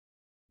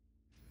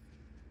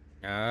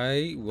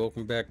Alright,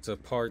 welcome back to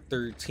part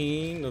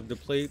 13 of the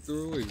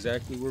playthrough.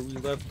 Exactly where we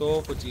left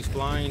off with these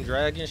flying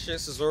dragon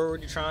shits is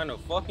already trying to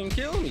fucking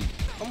kill me.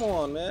 Come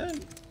on,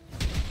 man.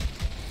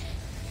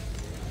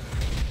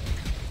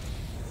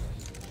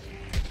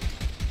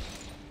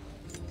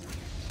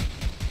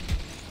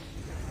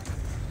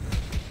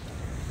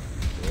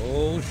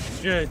 Oh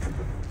shit.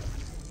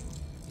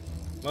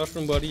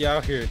 Mushroom Buddy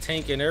out here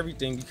tanking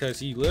everything because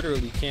he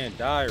literally can't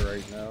die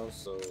right now,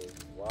 so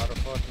why the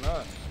fuck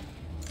not?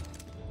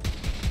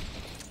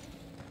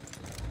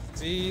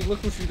 See,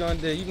 look what you done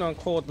did. You done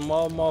called them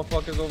all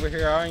motherfuckers over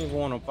here. I ain't even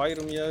want to fight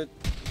them yet.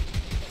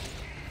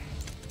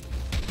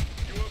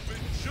 You have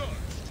been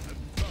judged and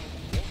found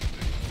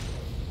wanting.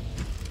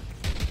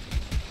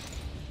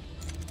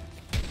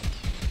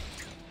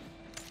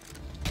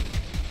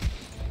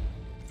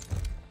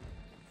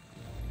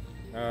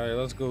 Alright,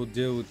 let's go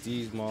deal with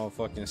these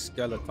motherfucking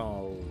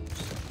skeletons.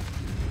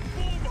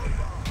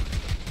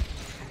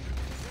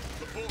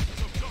 The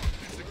forces of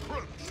darkness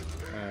encroach.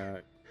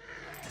 Alright.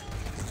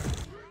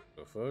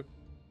 The fuck?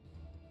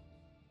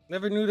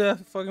 Never knew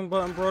that fucking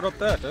button brought up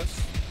that.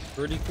 That's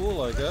pretty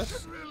cool, I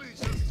guess. Really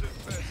just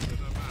invest in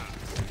a man.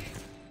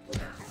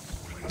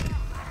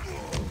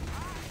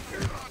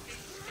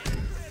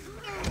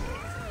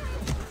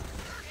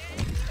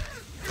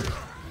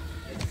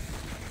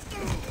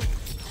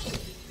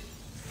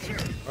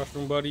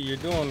 Mushroom Buddy, you're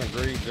doing a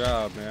great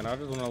job, man. I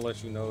just want to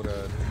let you know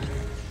that.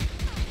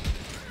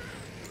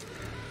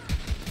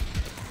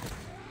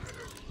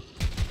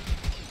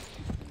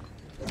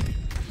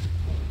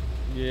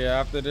 Yeah,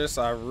 after this,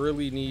 I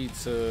really need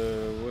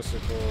to, what's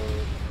it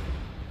called?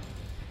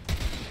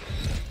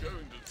 It's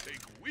going to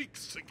take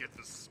weeks to get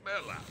the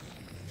smell out.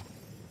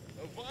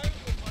 A vial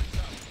of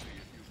vitality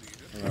if you need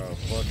it. Oh,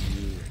 fuck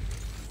you.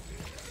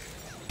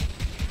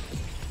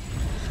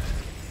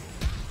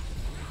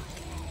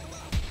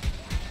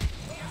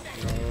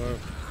 You know what?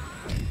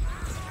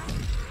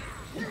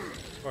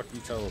 Fuck you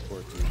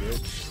teleport to,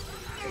 bitch.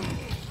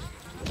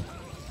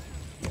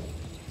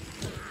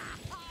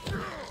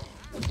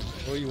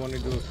 All you want to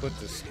do is put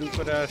the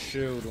stupid ass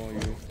shield on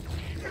you.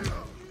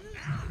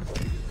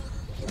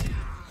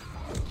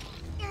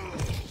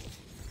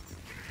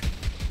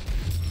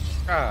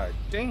 God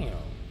damn.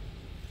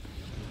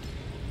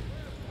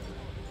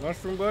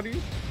 Mushroom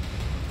Buddy?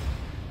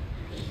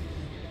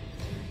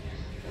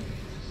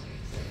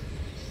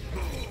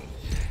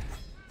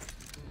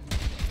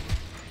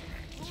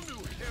 Who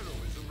knew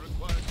heroism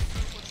required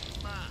so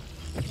much man?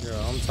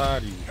 Yeah, I'm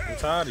tired of you. I'm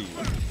tired of you.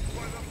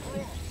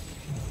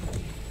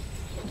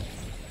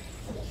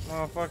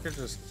 Motherfucker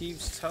just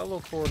keeps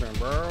teleporting,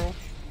 bro. Okay,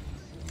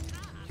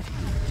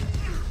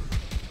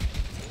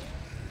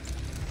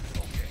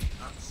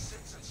 I'm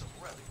sensing some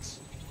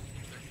relics.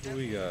 Who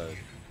we got? In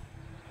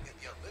the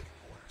living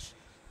quarters.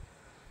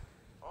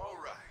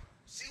 Alright,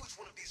 see which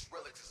one of these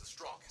relics is the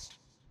strongest.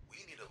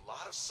 We need a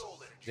lot of soul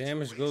energy.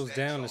 Damage goes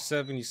down to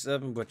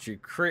 77, but you're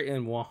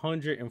critting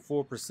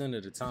 104%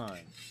 of the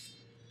time.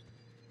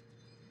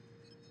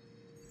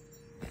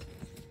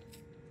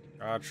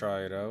 I'll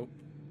try it out.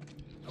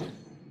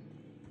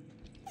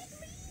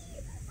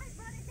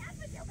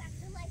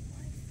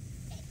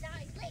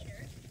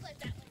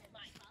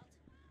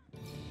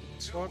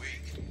 Too weak.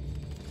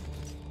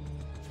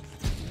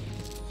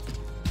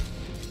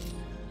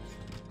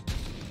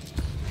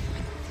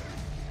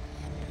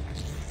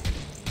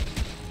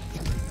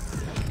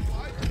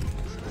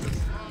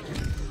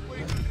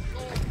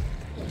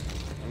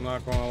 I'm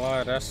not gonna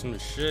lie, that's some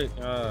shit.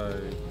 Well,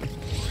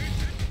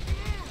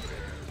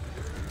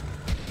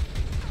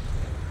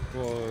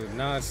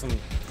 nah, some.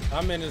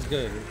 I mean, it's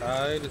good.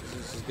 Alright,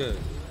 this is good.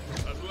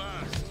 At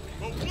last,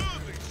 a worthy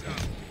challenge.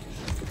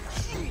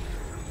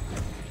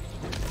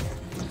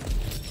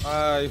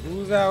 Alright,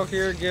 who's out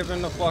here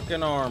giving the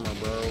fucking armor,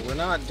 bro? We're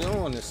not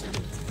doing this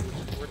again.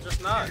 We're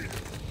just not.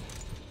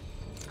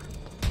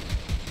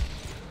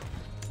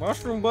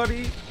 Mushroom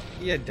Buddy,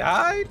 you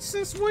died?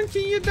 Since when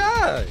can you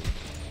die?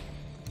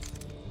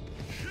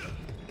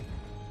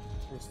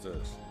 What's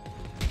this?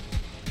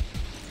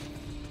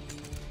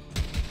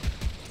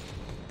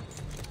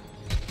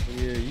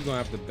 Yeah, you gonna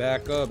have to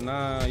back up.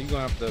 Nah, you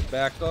gonna have to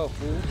back up,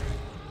 fool.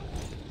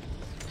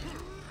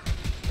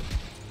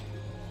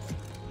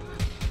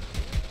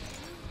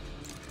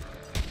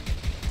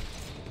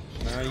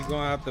 Now you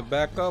gonna have to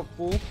back up,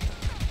 fool.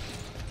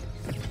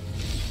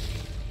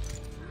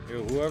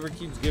 Yo, whoever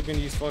keeps giving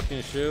these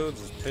fucking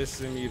shields is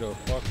pissing me the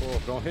fuck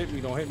off. Don't hit me,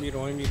 don't hit me,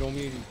 don't hit me, don't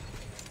hit me.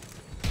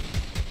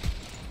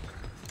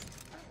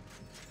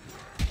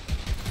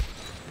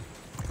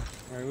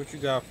 Alright, what you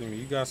got for me?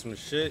 You got some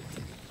shit?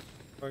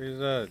 What is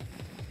that?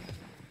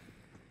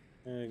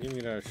 Yeah, give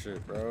me that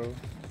shit, bro.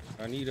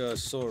 I need a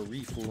sword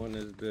refill in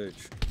this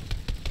bitch.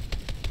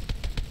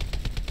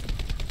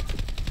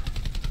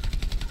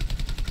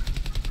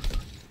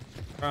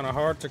 Kinda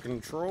hard to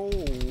control.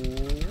 Give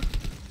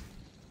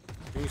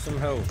me some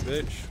help,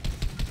 bitch.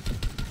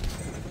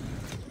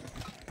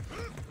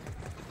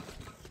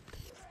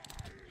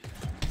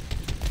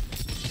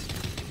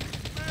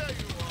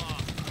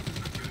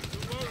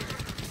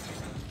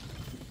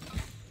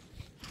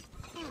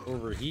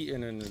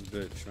 overheating in this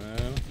bitch,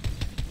 man.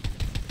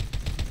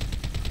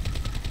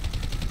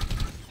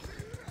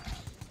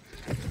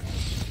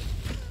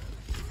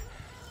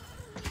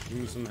 Give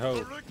me some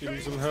help. Give me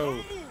some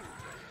help.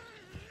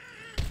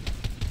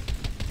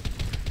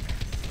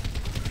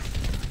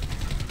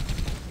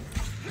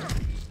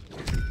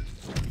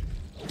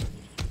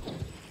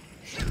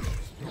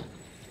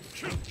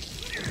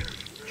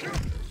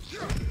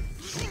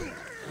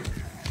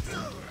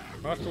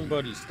 Mushroom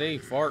buddy, stay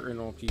farting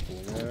on people,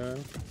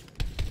 man.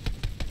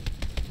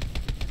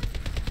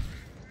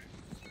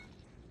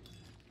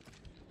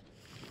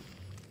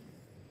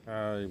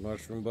 Alright,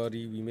 mushroom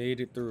buddy, we made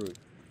it through it.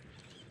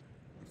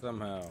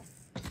 Somehow. I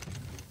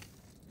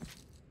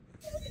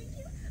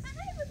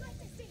would like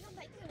to stay on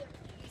my pillow,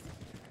 please.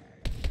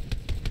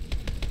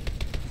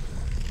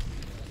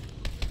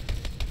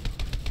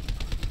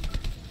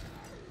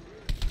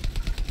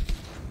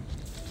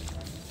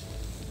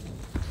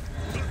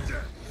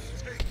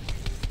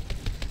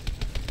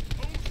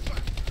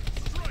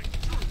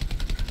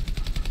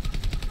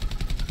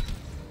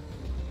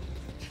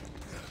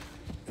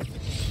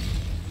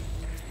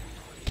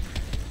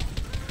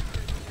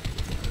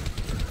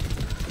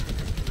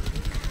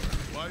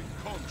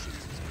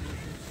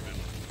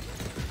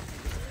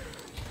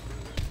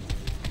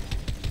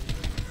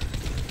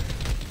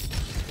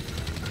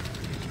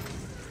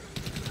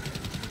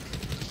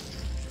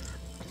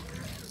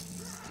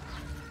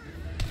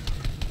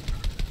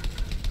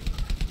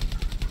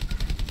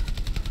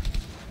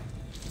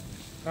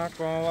 Not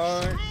gonna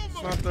lie,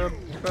 it's not the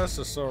best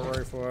assault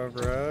rifle I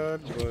ever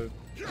had, but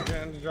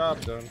getting the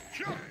job done.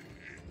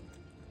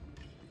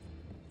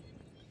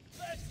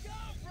 Let's go,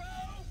 bro!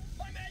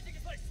 My magic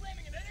is like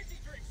slamming an energy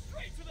drink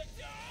straight to the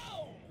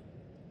dome!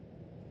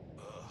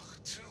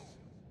 Two,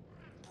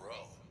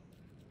 bro.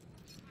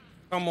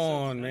 Come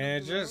on,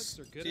 man, just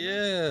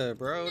yeah,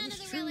 bro, None of just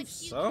the choose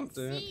relics you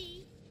something. can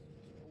see.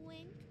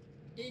 Wink.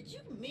 Did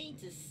you mean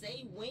to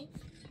say wink?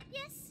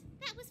 Yes,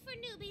 that was for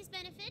newbies'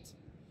 benefit.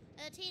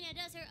 Tina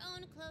does her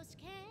own closed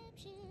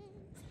captions.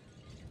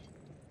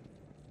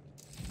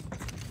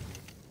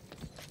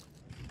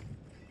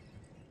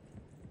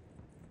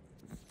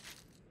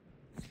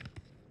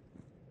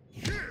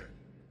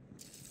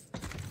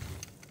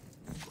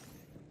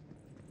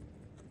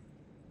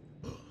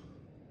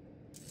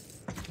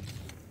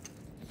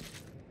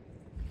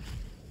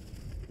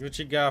 What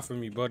you got for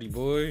me, buddy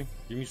boy?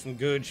 Give me some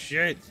good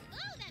shit. Oh,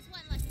 that's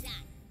one less die.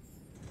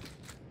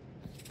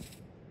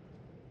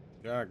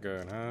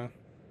 Shotgun, huh?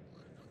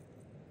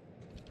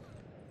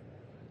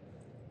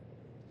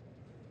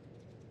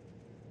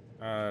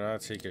 Alright, I'll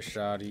take a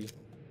shotty.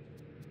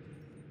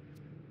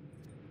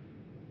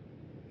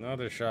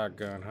 Another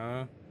shotgun,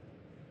 huh?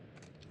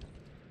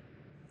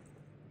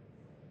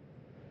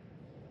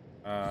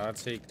 I'll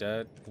take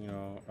that, you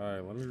know.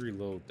 Alright, let me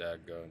reload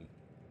that gun.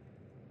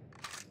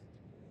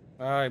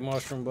 Alright,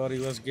 mushroom buddy,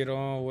 let's get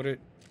on with it.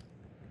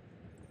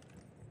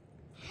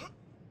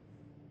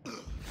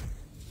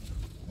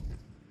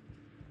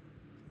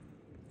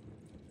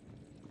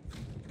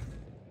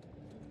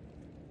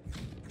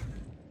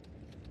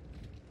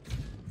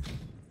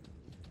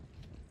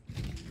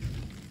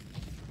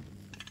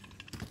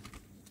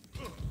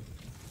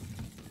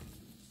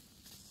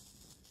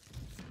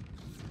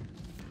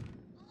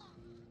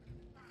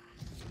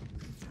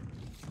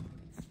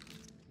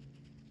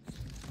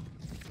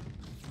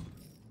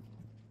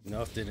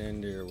 Nothing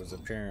in there was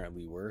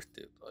apparently worth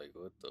it. Like,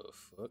 what the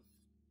fuck?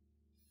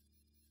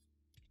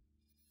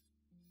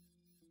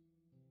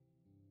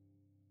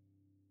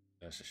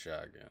 That's a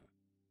shotgun.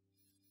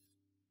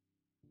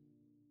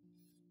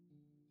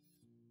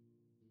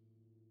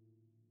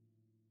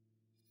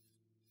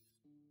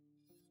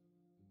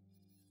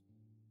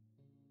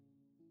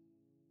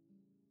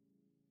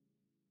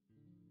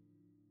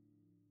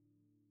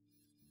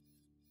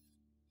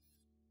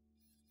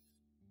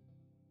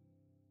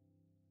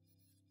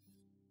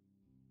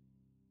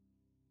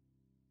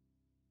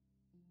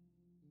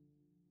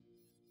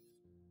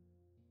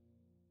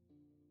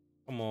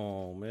 Come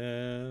on,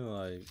 man.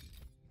 Like,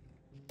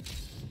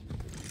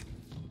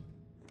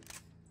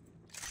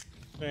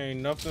 there ain't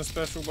nothing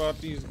special about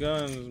these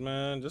guns,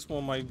 man. This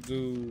one might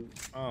do,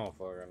 I don't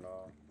fucking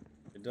know.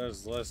 It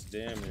does less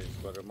damage,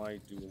 but it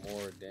might do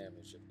more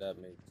damage, if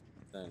that makes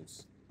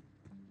sense.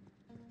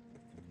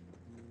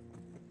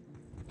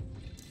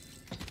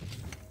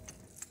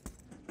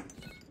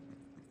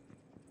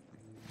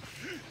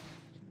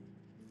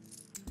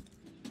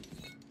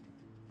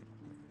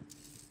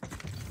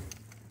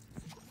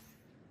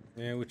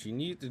 Man, what you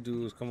need to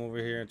do is come over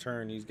here and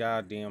turn these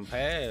goddamn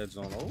pads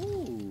on.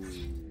 Ooh,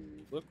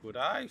 look what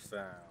I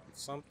found.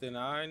 Something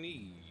I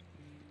need.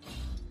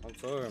 I'm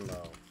talking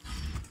about.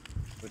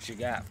 What you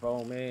got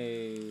for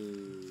me?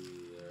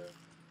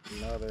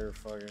 Another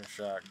fucking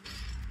shotgun.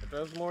 It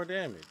does more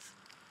damage.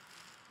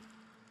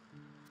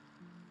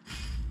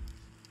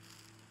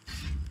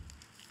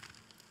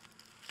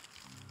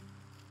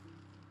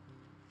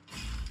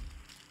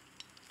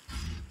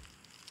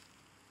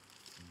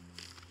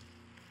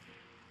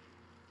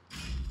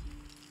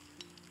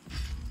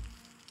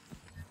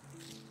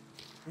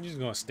 You just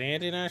gonna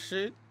stand in that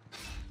shit?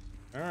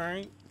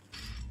 Alright.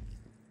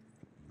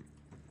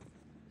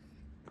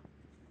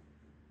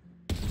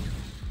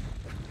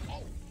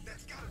 Oh,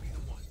 that's gotta be the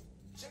one.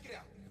 Check it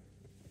out.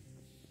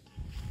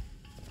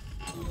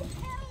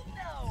 Hell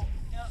no!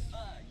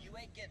 You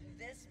ain't getting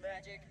this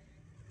magic.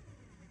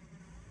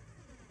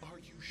 Are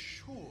you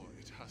sure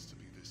it has to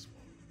be this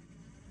one?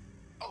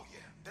 Oh yeah,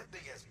 that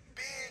thing has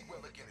big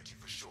relic energy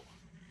for sure.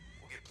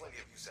 We'll get plenty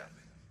of use out of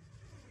it.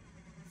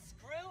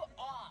 Screw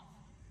off!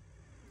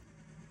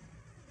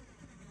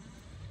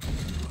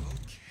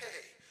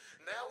 Okay,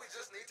 now we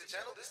just need to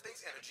channel this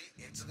thing's energy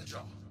into the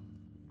jar.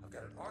 I've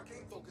got an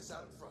arcane focus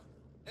out in front.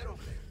 Head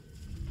over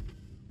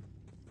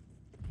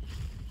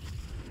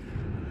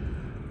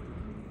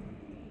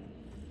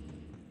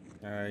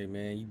there. Alright,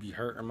 man. You be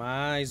hurting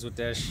my eyes with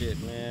that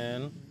shit,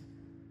 man.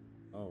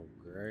 Oh,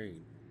 great.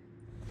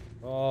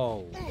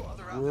 Oh,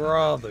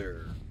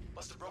 brother.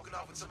 Must have broken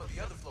off with some of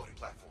the other floating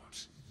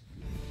platforms.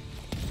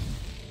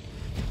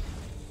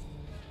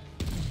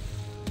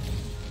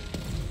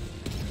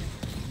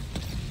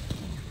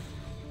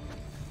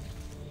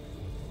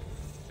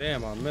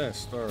 Damn, I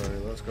missed.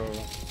 Alright, let's go.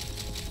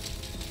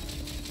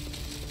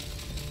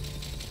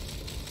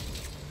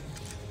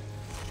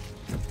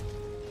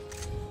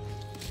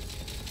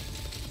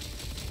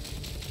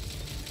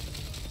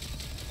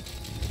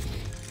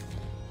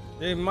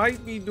 It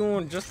might be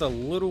doing just a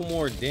little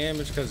more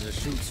damage because it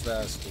shoots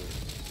faster.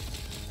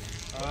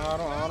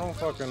 I don't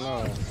fucking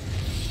know.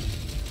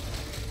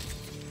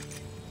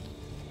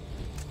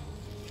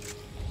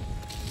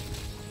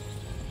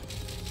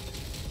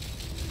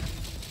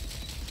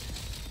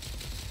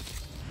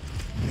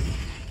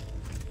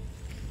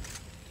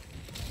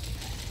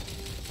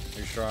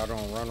 Make sure I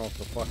don't run off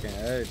the fucking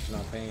edge,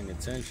 not paying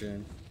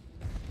attention.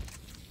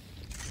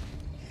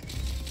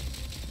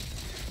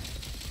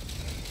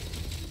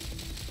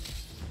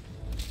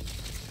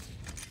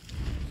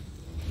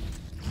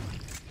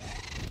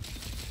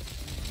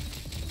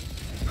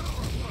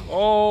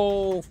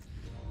 Oh,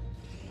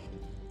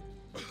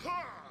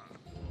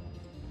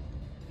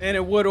 and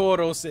it would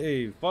auto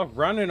save. Fuck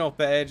running off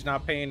the edge,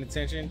 not paying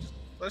attention.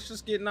 Let's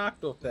just get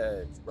knocked off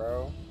the edge,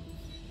 bro.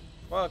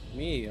 Fuck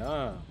me,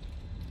 huh?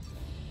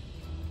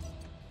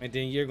 And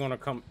then you're gonna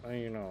come,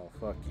 you know,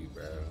 fuck you,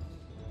 bro.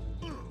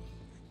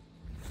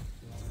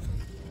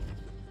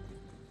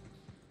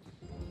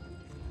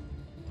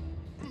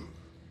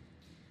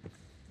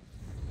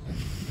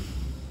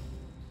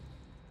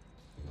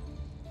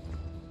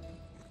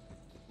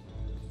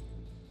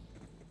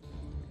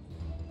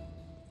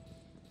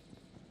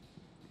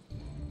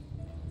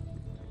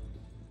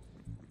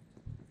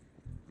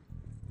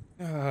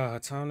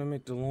 Time to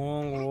make the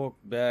long walk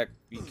back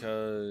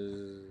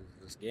because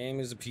this game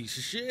is a piece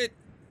of shit.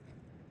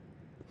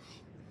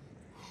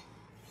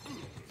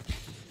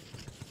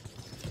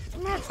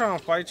 I'm not trying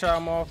to fight y'all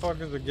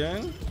motherfuckers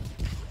again.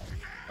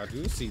 I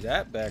do see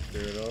that back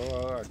there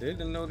though. I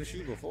didn't notice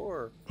you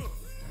before.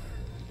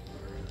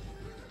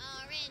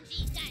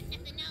 RNG's got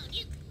nothing on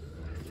you.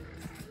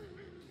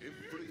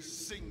 Every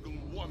single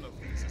one of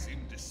these is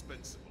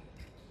indispensable.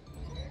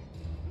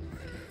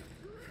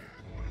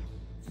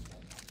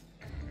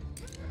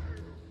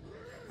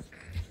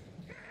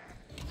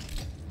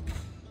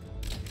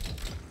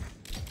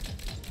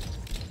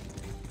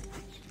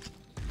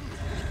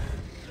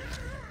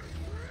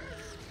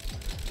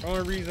 The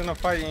only reason I'm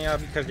fighting y'all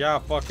because y'all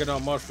fucking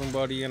up Mushroom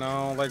Buddy, and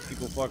I don't like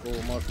people fucking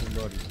with Mushroom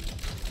Buddy.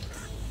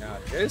 Now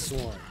this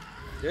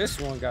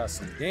one got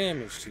some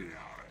damage to it.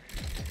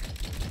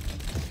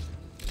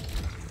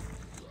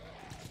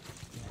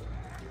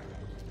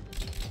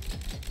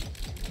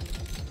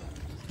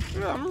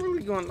 Yeah,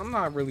 I'm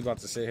not really about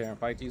to sit here and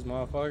fight these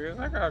motherfuckers.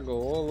 I gotta go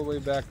all the way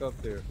back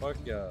up there. Fuck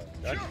y'all.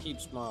 I can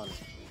keep spawning.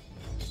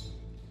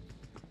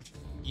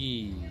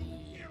 Yeah.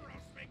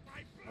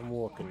 I'm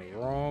walking the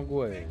wrong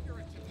way.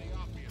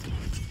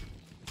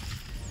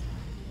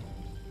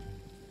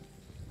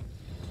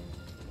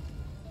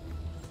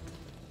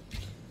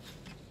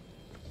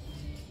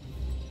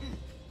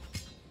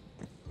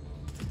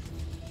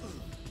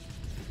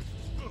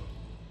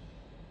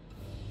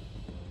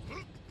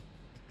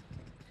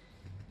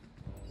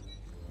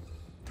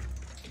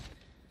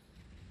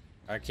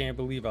 I can't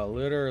believe I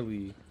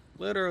literally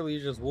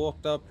just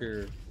walked up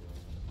here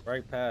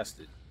right past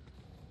it.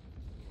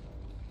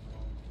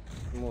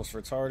 The most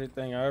retarded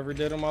thing I ever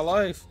did in my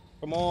life.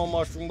 Come on,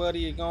 Mushroom Buddy,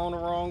 you're going the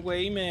wrong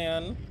way,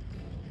 man.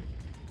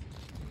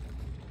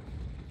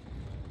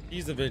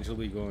 He's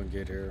eventually going to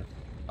get here.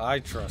 I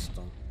trust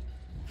him.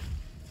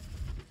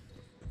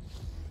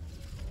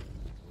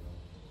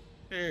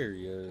 There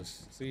he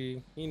is.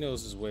 See, he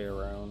knows his way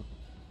around.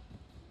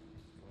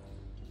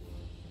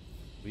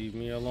 Leave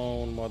me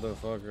alone,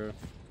 motherfucker.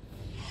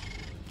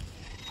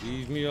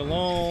 Leave me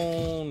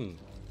alone.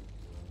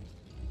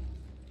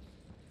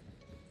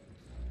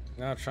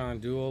 Not trying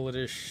to do all of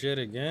this shit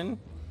again.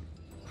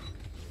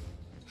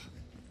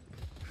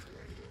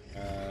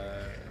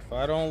 If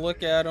I don't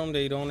look at them,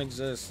 they don't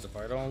exist. If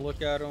I don't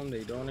look at them,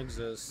 they don't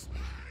exist.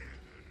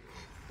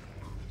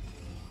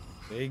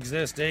 They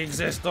exist, they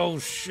exist. Oh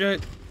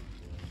shit.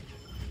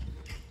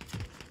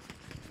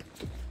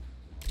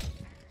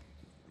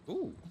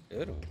 Ooh,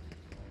 hit him.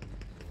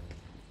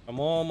 Come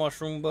on,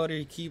 Mushroom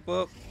Buddy, keep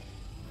up.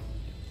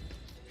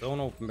 Don't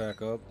open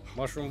back up.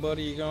 Mushroom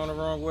Buddy, you're going the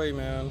wrong way,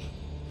 man.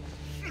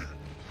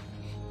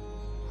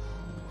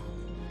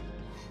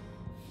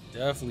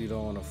 Definitely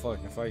don't want to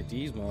fucking fight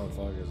these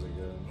motherfuckers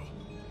again.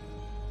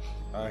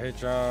 I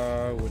hit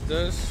y'all with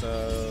this,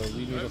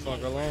 leave me the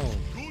fuck alone.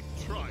 Good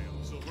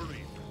triumphs over evil.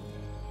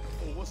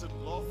 Or was it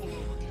lawful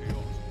over chaos?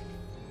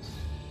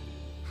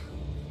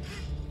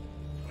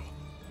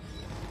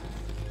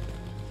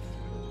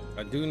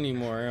 I do need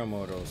more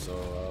ammo though, so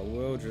I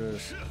will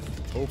just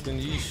open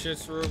these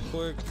shits real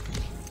quick.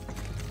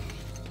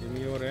 Give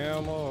me all the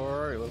ammo.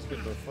 Alright, let's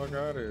get the fuck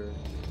out of here.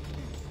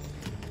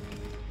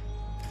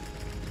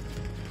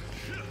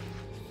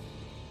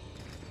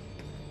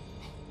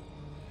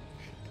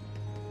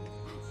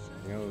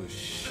 Yo,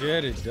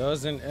 shit, it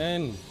doesn't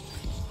end.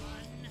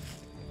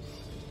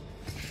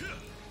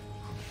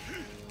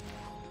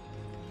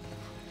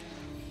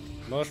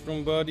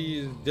 Mushroom Buddy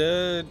is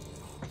dead.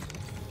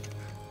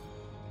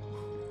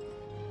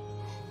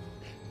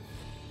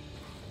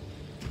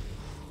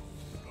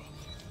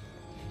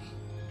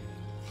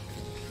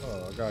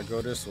 Oh, I gotta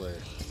go this way.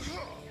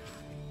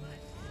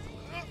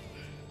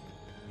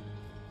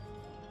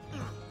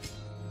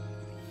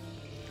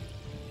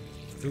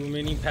 Too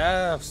many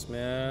paths,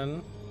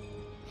 man.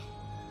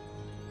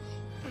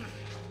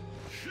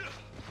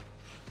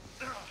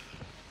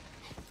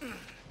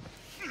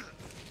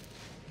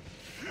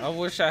 I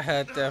wish I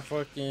had that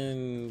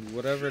fucking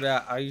whatever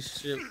that ice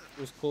shit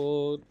was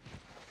called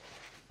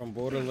from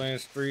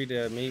Borderlands 3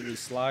 that made me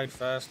slide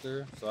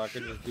faster, so I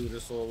could just do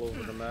this all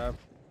over the map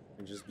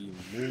and just be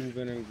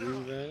moving and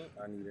grooving.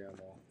 I need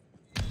ammo.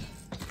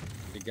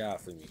 What you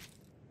got for me?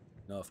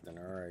 Nothing.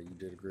 Alright, you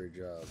did a great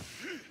job.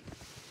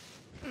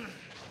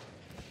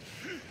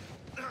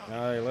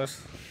 Alright,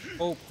 let's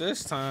hope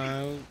this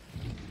time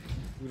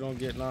we don't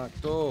get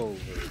knocked over.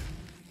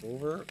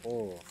 Over?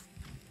 Off.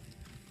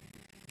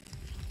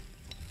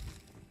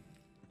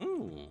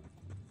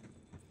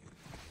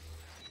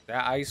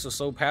 That ice was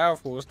so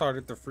powerful, it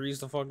started to freeze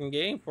the fucking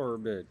game for a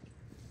bit.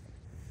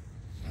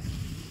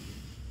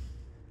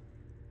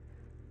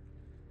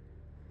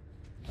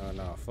 Oh,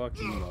 no, fuck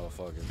you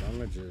motherfuckers.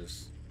 I'ma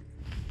just,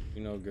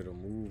 you know, get a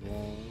move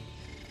on.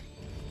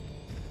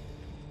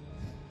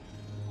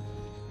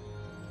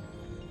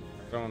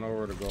 I don't know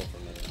where to go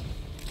from there.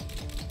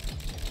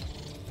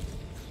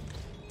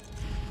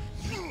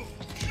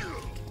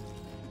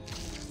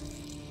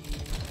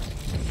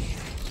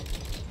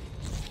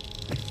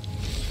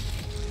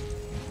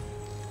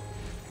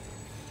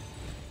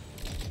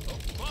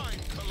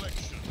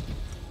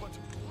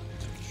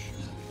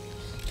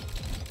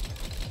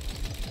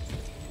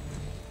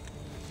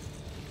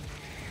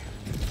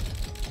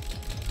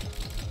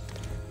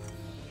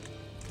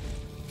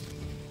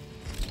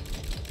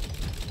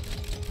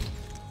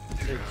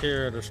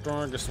 Care of the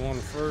strongest one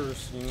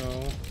first, you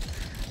know.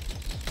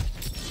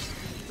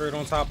 Crit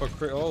on top of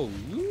crit. Oh,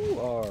 you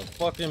are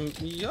fucking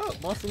me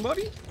up, Mushroom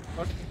Buddy.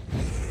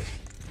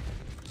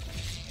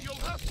 You'll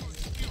have to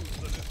excuse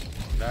the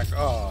little Back.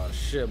 Oh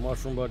shit,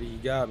 Mushroom Buddy, you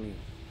got me.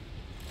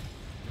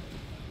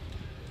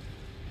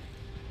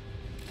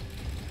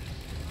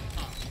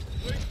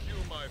 Thank you,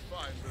 my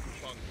fine little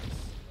fungus.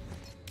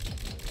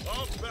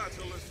 Our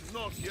battle is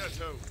not yet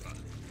over.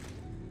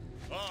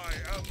 I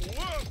am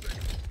worthy.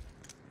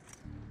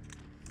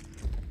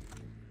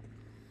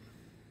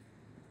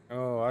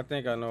 Oh, I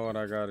think I know what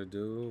I gotta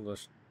do.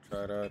 Let's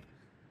try that.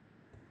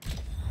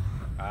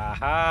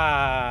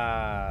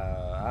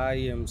 Aha! I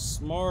am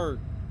smart.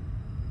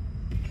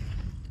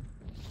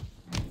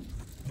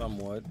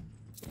 Somewhat.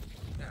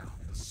 Now,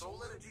 the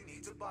soul energy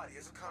needs a body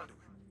as a conduit,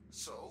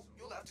 so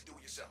you'll have to do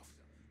it yourself.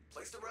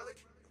 Place the relic,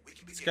 and we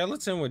can begin.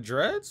 Skeleton with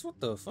dreads? What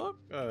the fuck?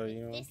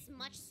 You know. This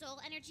much soul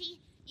energy,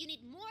 you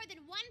need more than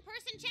one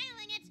person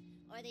channeling it,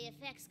 or the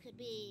effects could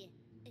be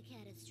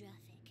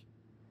catastrophic.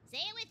 Say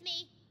it with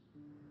me.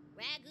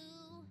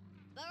 Ragu,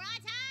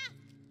 Barata,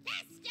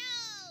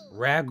 Pesto!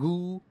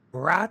 Ragu,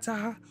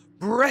 Barata,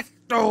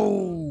 Presto!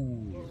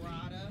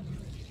 Barada,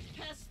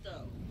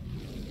 pesto.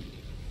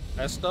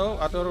 Pesto?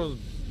 I thought it was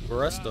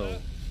Bresto.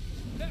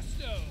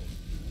 Pesto!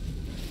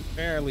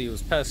 Apparently it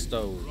was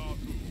Pesto.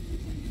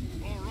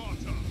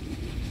 Barata,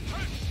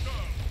 Pesto!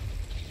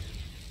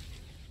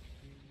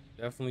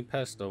 Definitely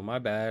Pesto. My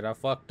bad. I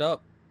fucked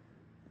up.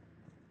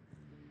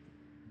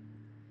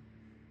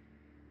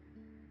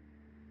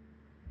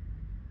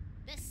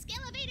 The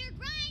Skelevator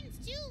grinds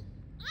to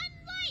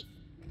unlife!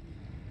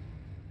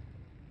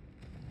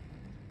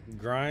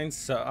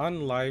 Grinds to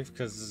unlife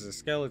because it's a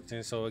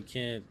skeleton, so it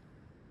can't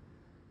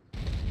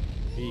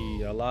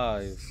be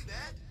alive. See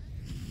that?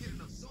 Get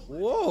enough soul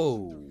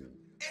Whoa!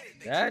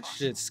 Anything's That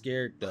possible. shit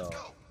scared the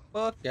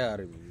fuck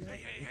out of me.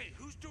 Hey,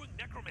 who's doing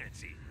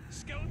necromancy?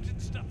 Skeleton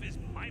stuff is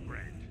my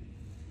brand.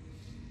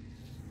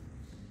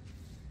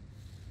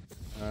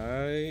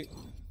 Alright.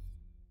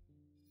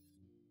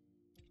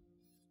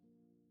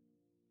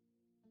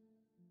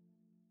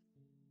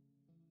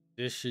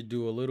 This should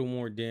do a little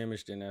more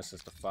damage than that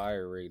since the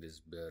fire rate is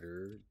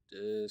better.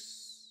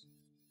 This.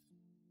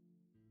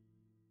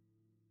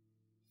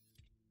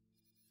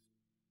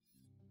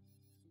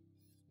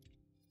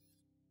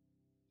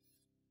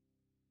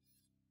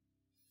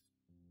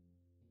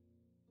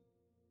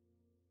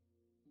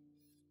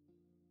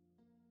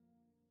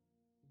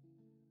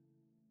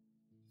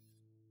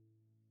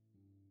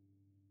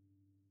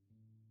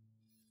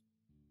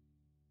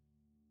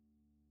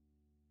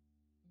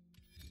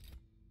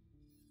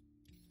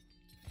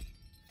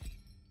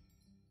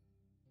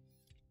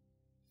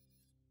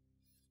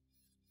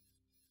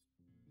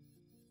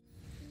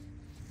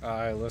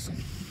 Alright, let's.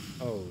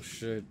 Oh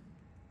shit.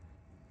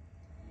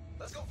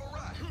 Let's go for a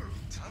ride.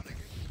 Time to get.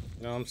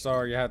 No, I'm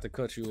sorry I had to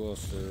cut you off,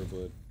 sir,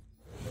 but.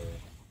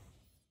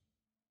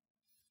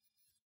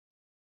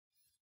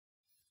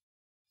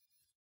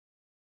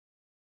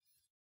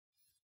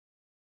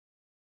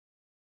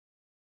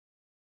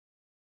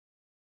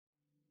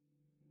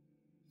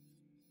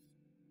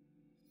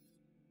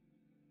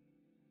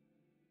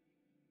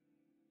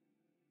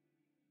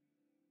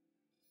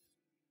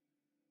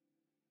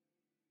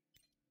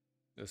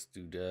 Let's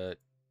do that.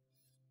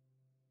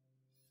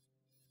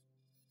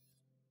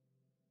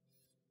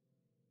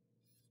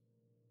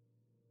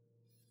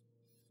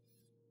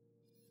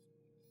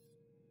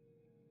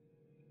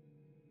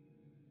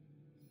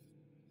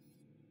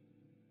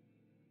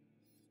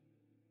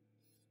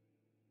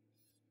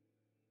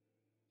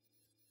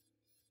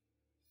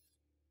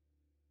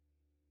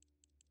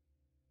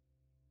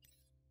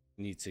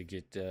 Need to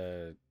get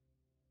that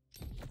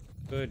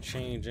good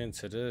change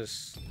into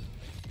this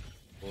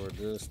or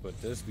this,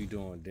 but this be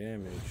doing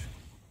damage.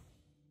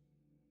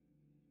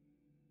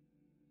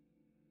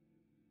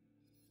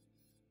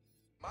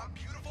 My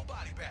beautiful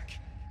body back.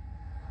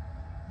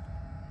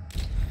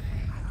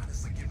 I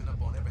honestly given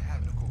up on ever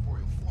having a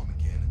corporeal form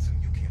again until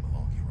you came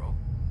along, hero.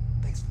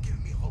 Thanks for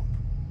giving me hope.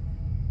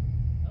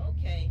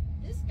 Okay,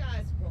 this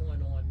guy's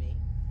growing on me.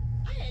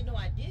 I had no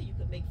idea you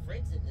could make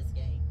friends in this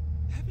game.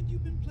 Haven't you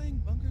been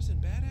playing bunkers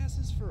and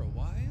badasses for a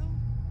while?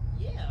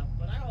 Yeah,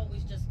 but I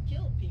always just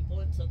killed people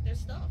and took their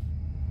stuff.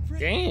 Fred,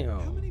 Damn.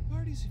 How many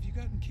parties have you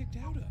gotten kicked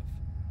out of?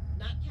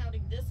 Not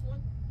counting this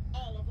one,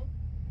 all of them.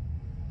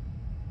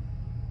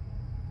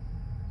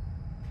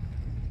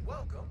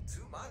 Welcome to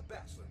my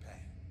bachelor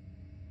pad.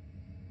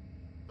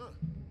 Huh.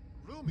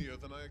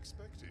 Roomier than I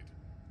expected.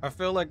 I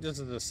feel like this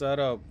is a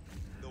setup.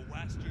 The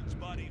Wastard's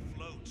body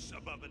floats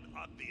above an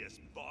obvious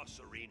boss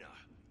arena.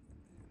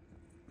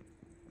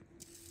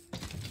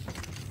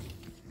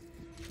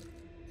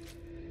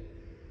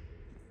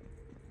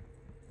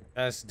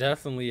 That's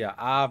definitely an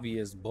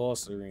obvious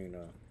boss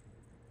arena.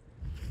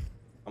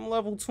 I'm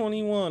level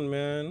 21,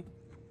 man.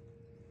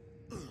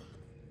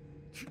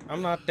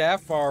 I'm not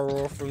that far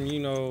off from,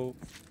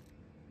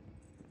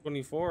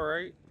 24,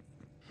 right?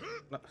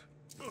 No.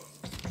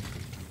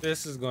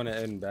 This is gonna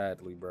end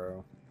badly,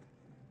 bro.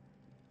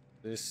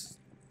 This...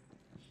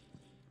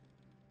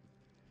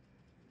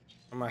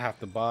 I might have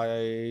to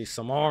buy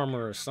some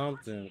armor or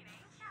something.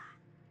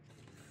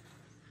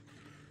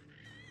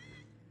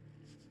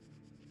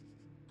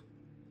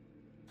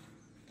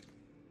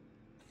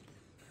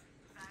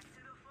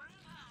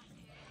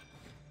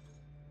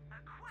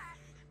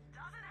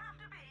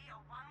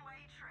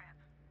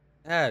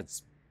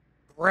 That's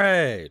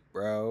bread,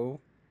 bro.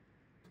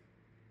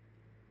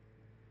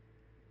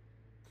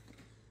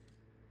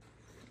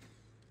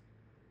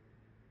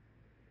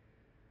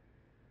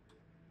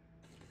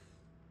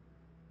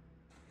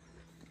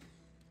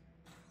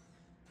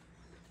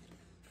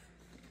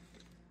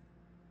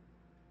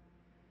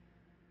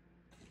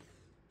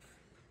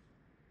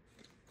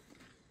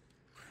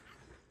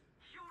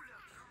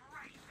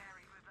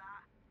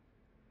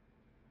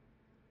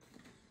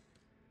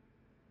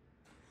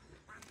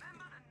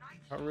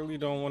 I really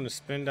don't want to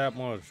spend that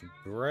much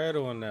bread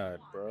on that,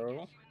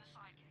 bro.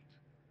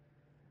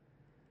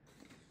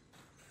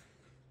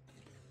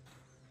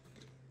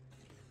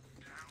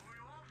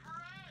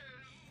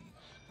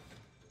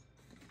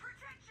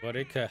 But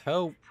it could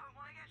help.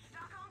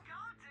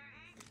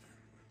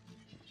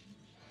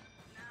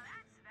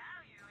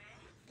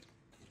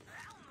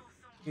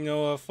 You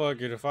know what?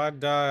 Fuck it. If I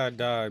die, I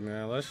die,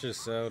 man. Let's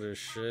just sell this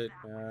shit,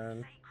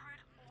 man.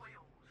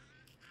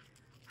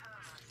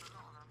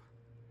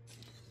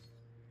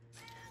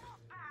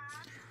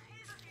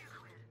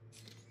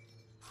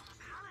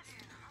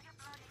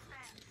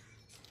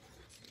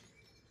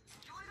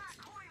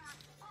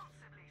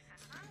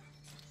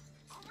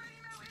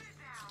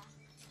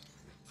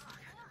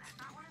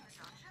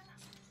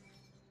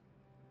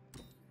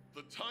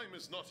 Time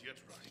is not yet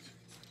right.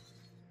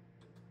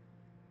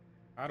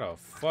 How the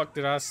fuck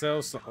did I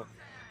sell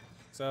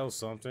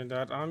something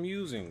that I'm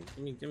using?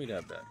 Give me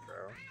that back, bro.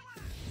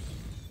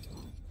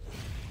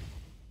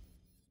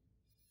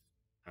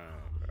 Oh,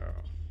 bro.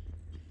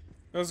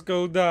 Let's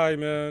go die,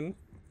 man.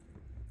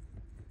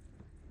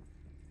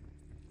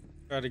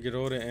 Gotta get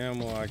all the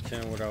ammo I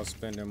can without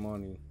spending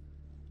money.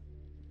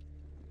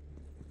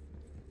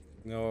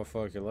 You know what?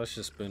 Fuck it. Let's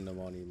just spend the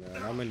money, man.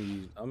 I'm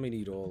gonna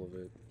need all of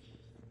it.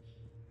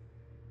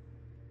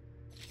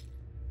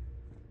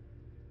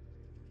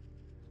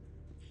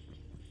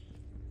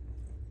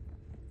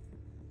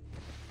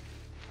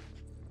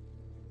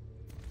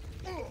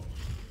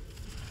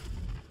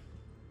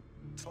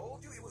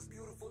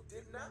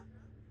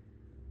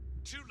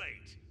 Too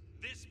late.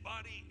 This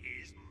body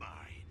is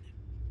mine.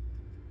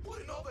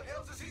 What in all the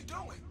hell is he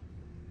doing?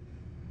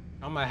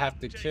 I'm gonna have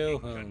to kill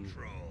Taking him.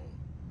 control.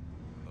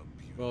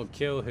 Well,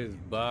 kill his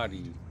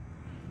body.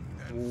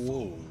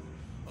 Whoa.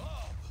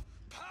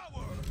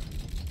 Power!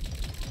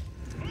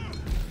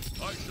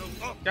 I shall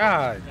up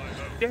God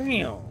my own.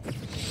 damn.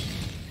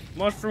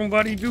 Mushroom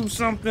buddy, do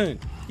something.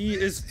 He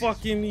is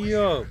fucking me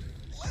up.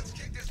 Let's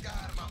kick this guy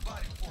out of my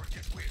body before it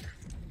gets weird.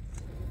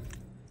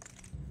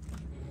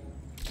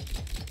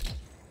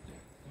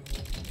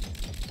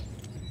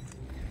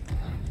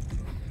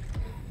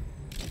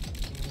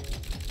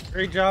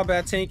 Great job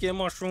at tanking,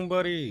 Mushroom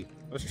Buddy.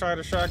 Let's try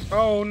to shock.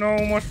 Oh no,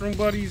 Mushroom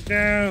Buddy's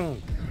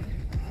down.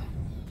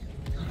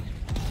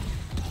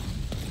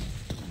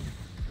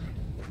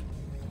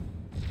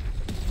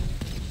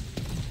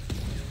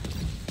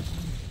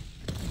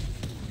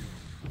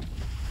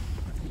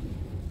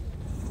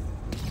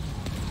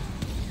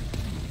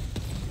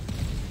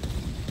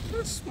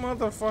 This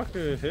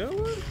motherfucker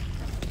healing?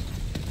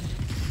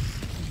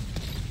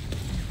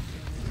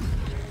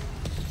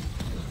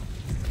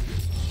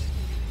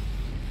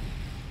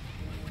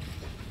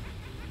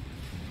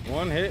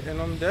 One hit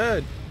and I'm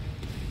dead.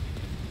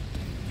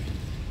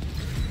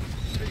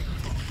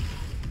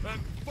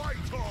 And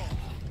fight on!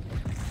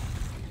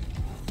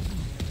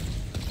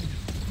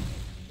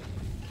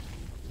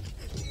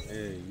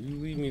 Hey, you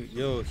leave me.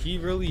 Yo, he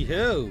really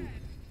healed.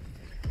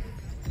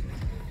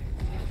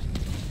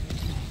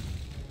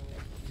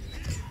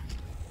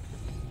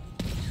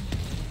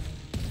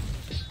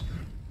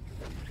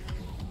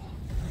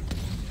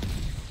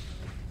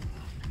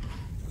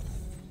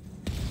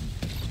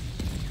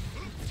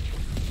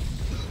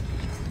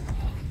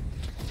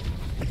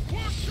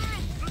 Watch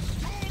out! The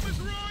storm is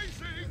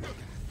rising!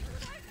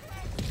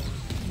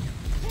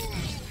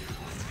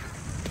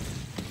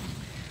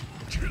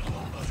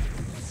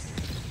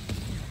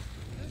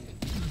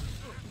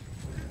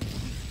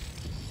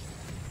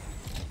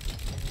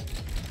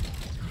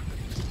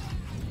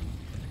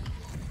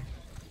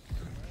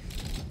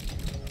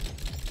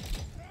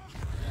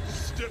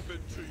 Step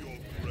into your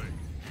grave.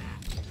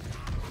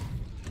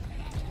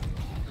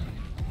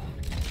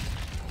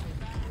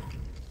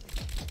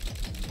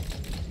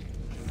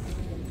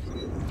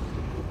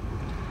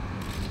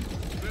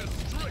 Their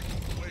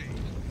strength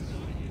wanes.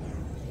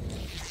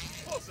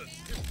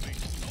 Positively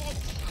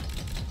awesome.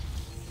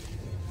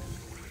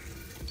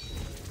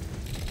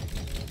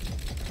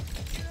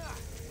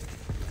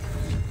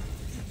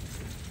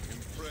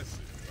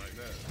 Impressive, I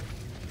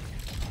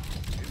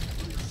know.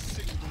 Every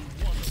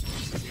single one of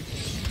us is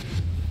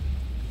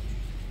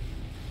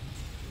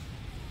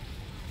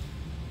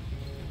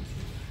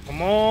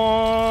Come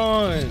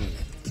on.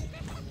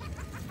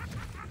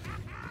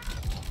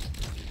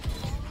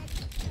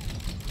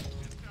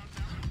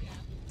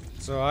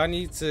 So I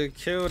need to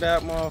kill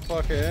that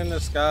motherfucker in the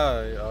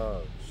sky.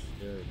 Oh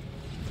shit.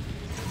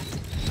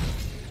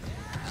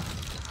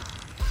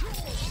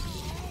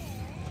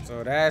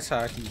 So that's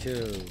how he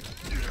killed.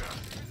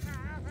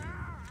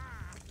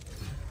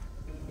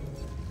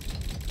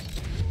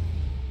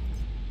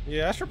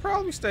 Yeah, I should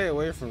probably stay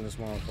away from this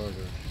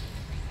motherfucker.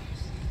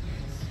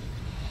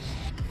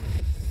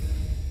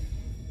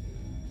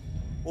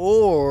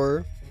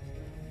 Or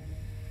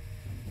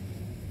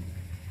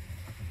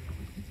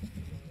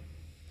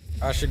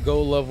I should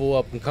go level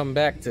up and come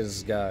back to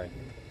this guy.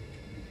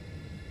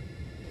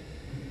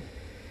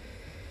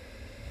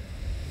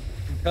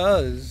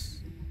 Because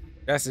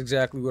that's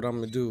exactly what I'm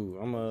gonna do.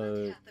 I'm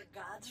gonna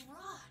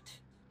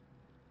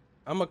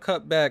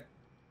cut back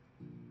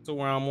to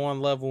where I'm on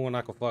level and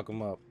I can fuck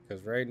him up.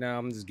 Because right now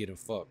I'm just getting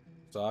fucked.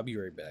 So I'll be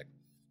right back.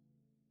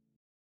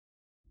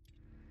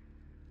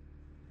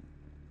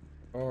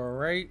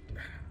 Alright,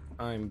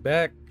 I'm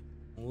back,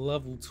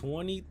 level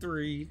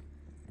 23.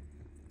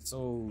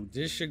 So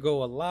this should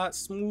go a lot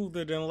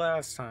smoother than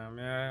last time,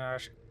 man.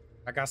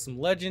 I got some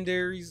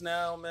legendaries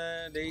now,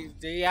 man. They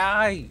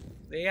aight.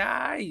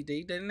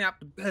 They're not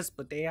the best,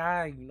 but they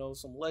aight. You know,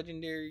 some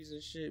legendaries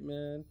and shit,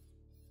 man.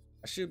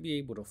 I should be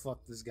able to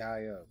fuck this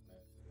guy up, man.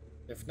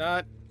 If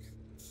not,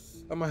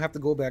 I'm gonna have to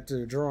go back to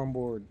the drawing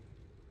board.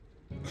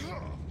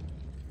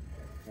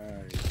 Alright,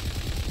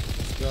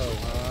 let's go,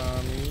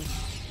 homie.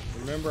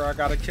 Remember, I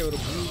gotta kill the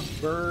blue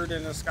bird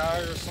in the sky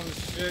or some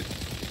shit.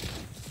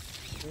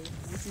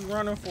 What you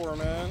running for,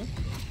 man?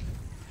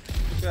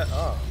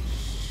 Oh,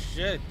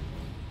 shit.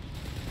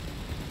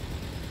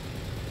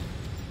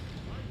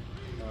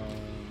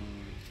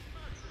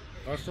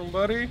 Mushroom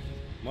buddy?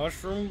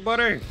 Mushroom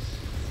buddy?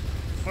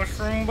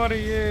 Mushroom buddy,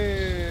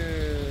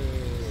 yeah!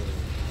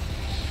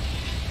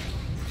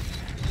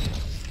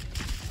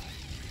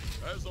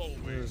 As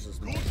always, this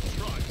good man?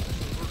 try,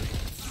 Mr.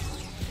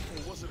 Wraith.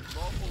 Or was it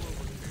lawful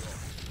over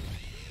chaos?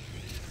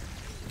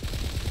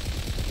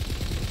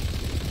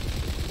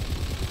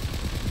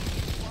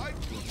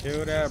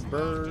 Kill that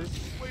bird.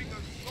 Swing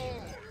a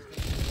sword.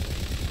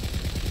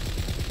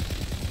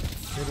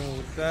 Hit him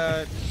with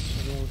that.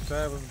 Hit him with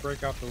that. Let's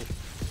break out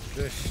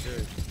this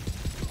shit.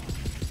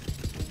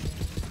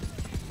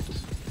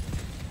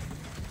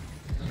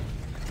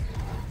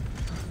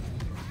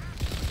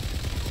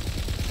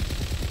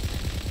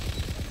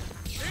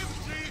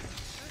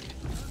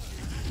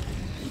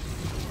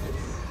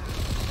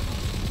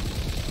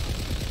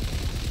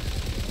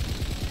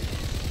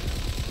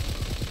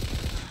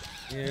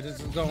 Yeah, this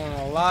is going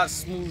a lot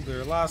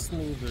smoother, a lot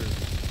smoother.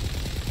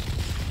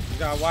 You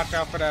gotta watch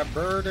out for that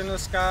bird in the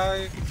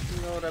sky,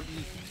 you know, that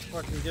be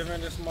fucking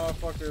giving this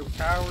motherfucker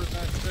powers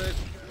and shit.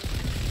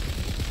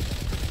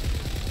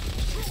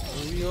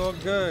 We all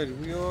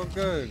good, we all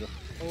good.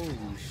 Holy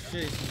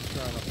shit, he's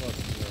trying to fuck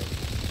me up.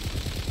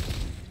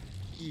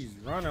 He's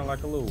running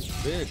like a little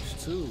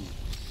bitch, too.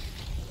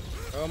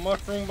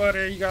 Mushroom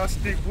buddy, you gotta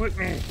stick with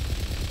me.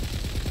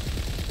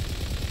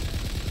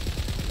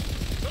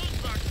 Turn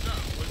back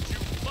now and you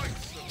might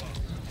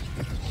survive.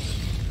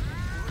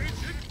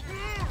 Rigid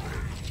glory!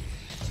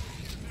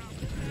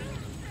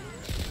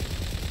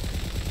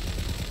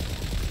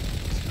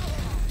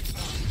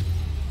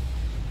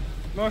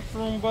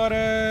 Mushroom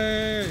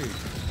buddy!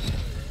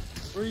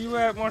 Where you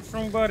at,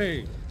 mushroom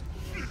buddy?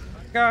 I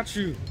got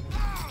you.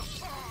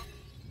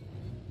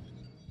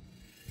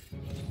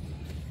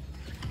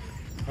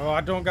 Oh,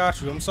 I don't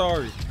got you. I'm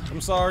sorry. I'm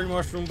sorry,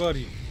 mushroom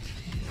buddy.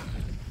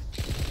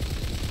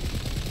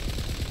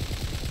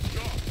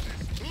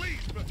 Darkness,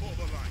 please before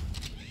the light.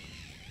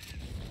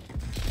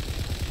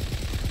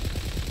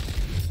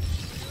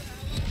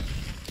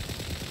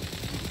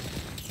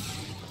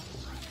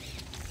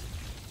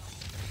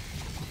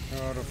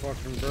 Oh, the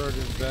fucking bird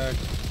is back.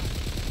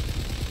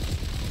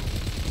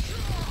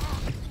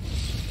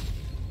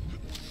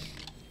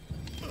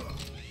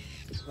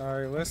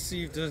 Alright, let's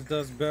see if this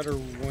does better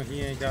when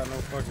he ain't got no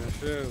fucking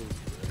shield.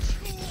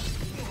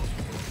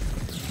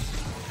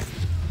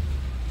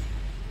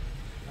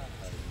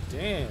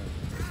 Damn.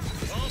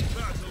 Our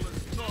battle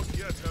is not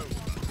yet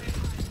over.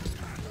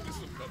 This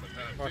will come in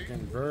handy.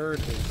 Fucking bird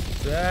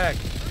is back.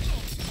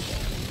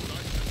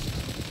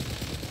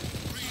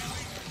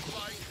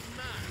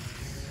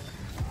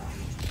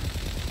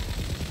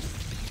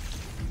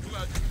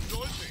 Glad you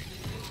joined me.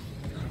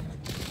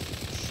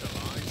 Shall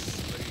I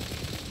slay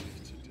you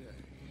today?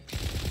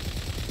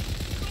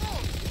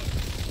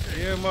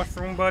 Yeah,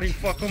 mushroom buddy,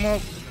 fuck him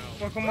up.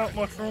 Fuck him up,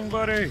 mushroom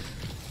buddy.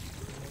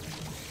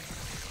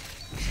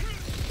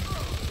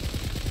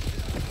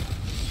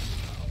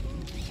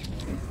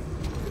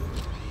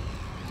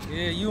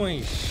 Yeah, you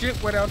ain't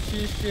shit without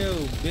your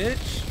shield,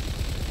 bitch.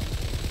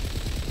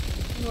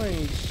 You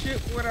ain't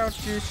shit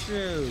without your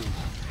shield.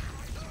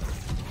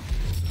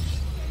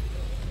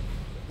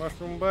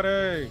 Mushroom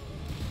buddy.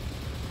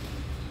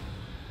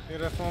 Yeah,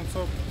 that's what I'm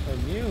talking.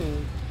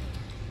 Immune?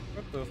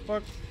 What the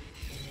fuck?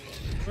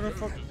 What the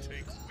fuck? It'll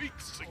take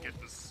weeks to get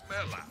the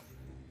smell out.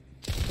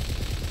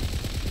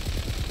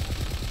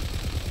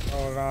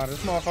 Oh nah,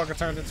 this motherfucker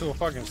turned into a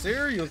fucking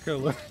serial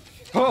killer.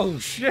 Oh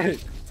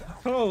shit.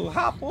 Oh,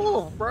 hop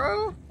off,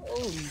 bro.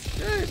 Holy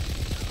shit.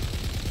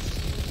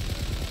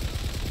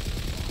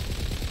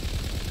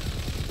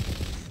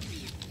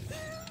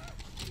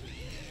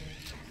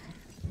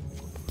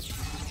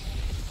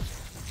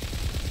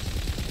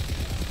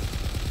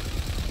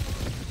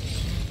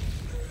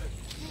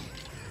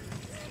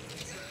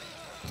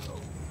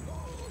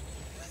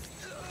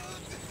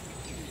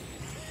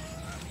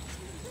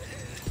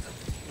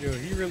 Yo,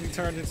 he really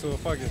turned into a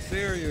fucking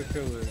serial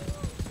killer.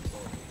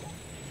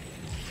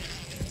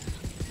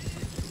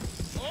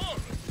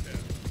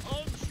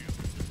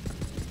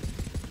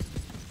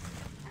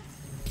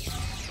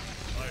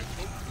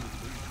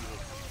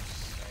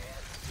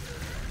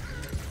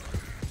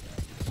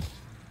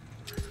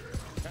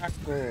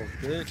 Backball,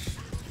 bitch.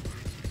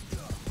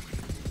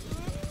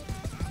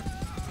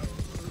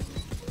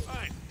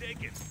 Fine,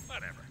 take it.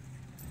 Whatever.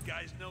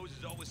 Guy's nose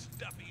is always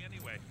stuffy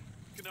anyway.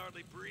 Can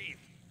hardly breathe.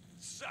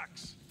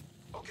 Sucks.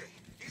 Okay,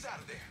 he's out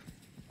of there.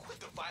 Quit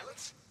the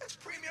violence. It's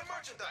premium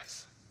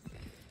merchandise.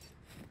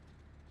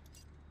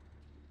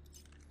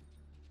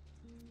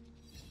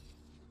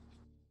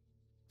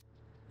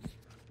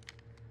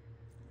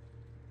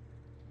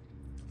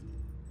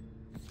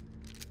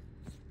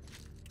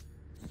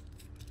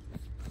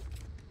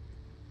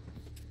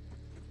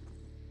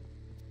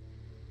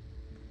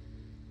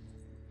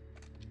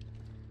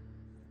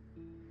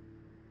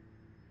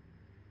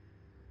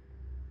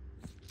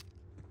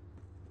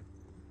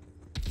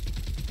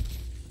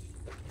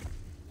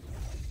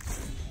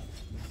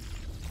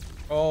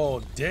 Oh,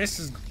 this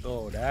is.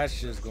 Oh,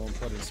 that's just gonna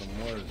put in some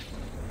work.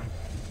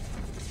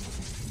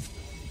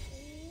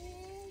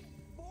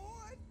 Boy,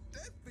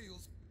 that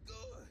feels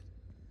good.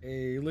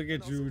 Hey, look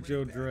at you with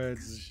your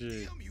dreads and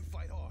shit. Damn, you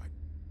fight hard.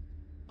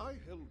 I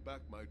held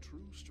back my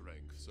true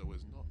strength so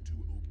as not to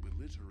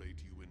obliterate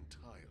you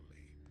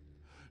entirely.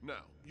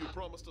 Now, you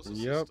promised us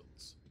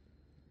assistance.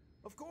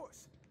 Of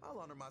course, I'll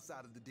honor my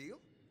side of the deal.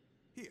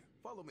 Here,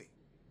 follow me.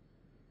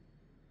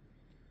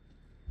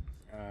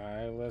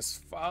 Alright, let's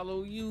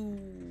follow you.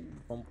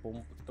 Bum,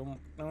 bum, dum,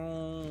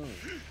 dum.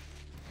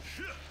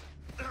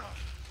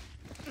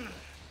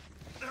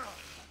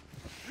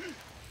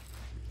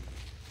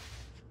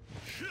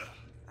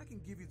 I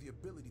can give you the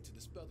ability to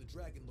dispel the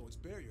Dragon Lord's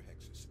barrier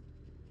hexes.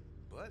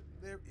 But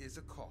there is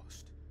a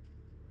cost.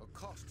 A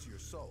cost to your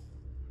soul.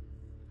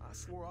 I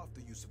swore off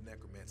the use of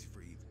necromancy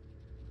for evil.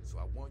 So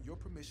I want your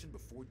permission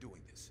before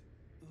doing this.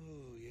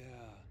 Oh,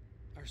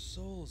 yeah. Our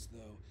souls,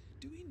 though.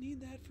 Do we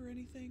need that for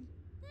anything?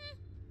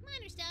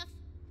 Minor stuff.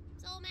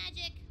 Soul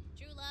magic,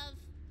 true love,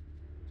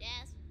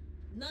 jazz.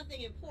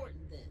 Nothing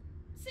important then.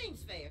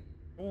 Seems fair.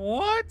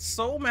 What?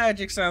 Soul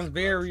magic sounds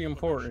very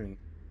important.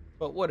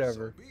 But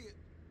whatever. So be it.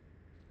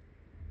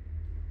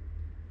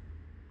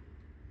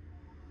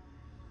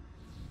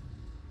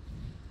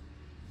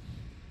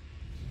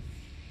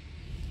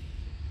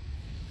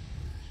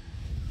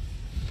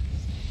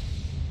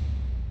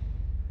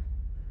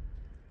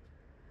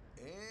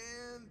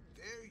 And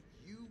there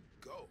you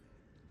go.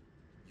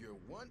 You're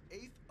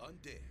 1/8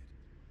 undead.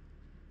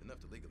 Enough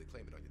to legally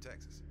claim it on your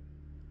taxes.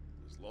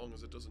 As long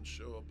as it doesn't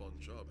show up on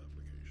job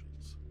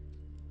applications.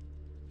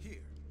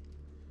 Here.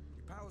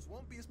 Your powers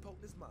won't be as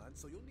potent as mine,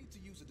 so you'll need to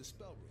use a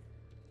dispel room.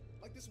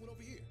 Like this one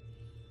over here.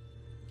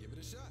 Give it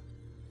a shot.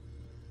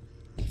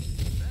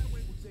 That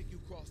way will take you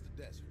across the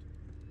desert.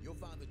 You'll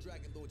find the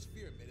Dragon Lord's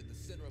pyramid in the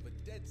center of a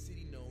dead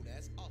city known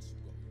as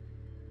Asuko.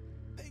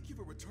 Thank you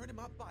for returning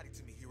my body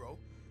to me, hero.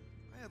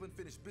 I haven't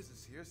finished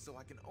business here, so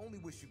I can only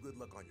wish you good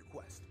luck on your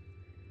quest.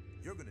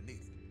 You're gonna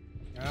need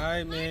it.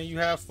 Alright, man, you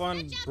have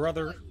fun,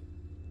 brother.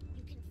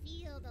 You can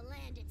feel the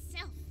land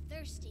itself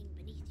thirsting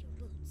beneath your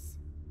boots.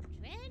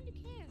 Tread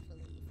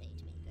carefully,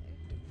 Fate Maker.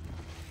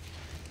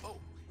 Oh,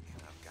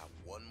 and I've got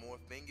one more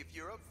thing if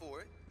you're up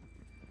for it.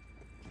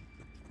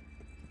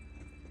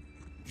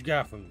 What you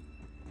got for me?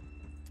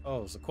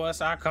 Oh, it's a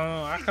quest. I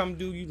come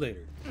do you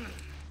later.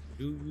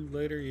 Do you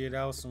later? Yeah,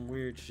 that was some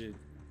weird shit.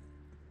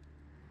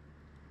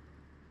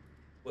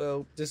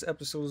 Well, this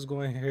episode is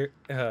going here.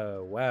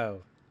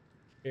 Wow.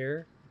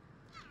 Here.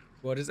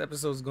 Well, this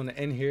episode is going to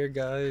end here,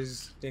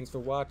 guys. Thanks for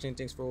watching.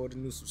 Thanks for all the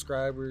new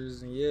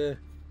subscribers. And yeah,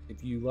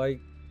 if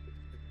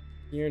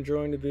you're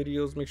enjoying the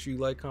videos, make sure you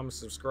like, comment,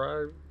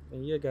 subscribe.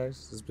 And yeah, guys,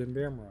 this has been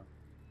Bamrock.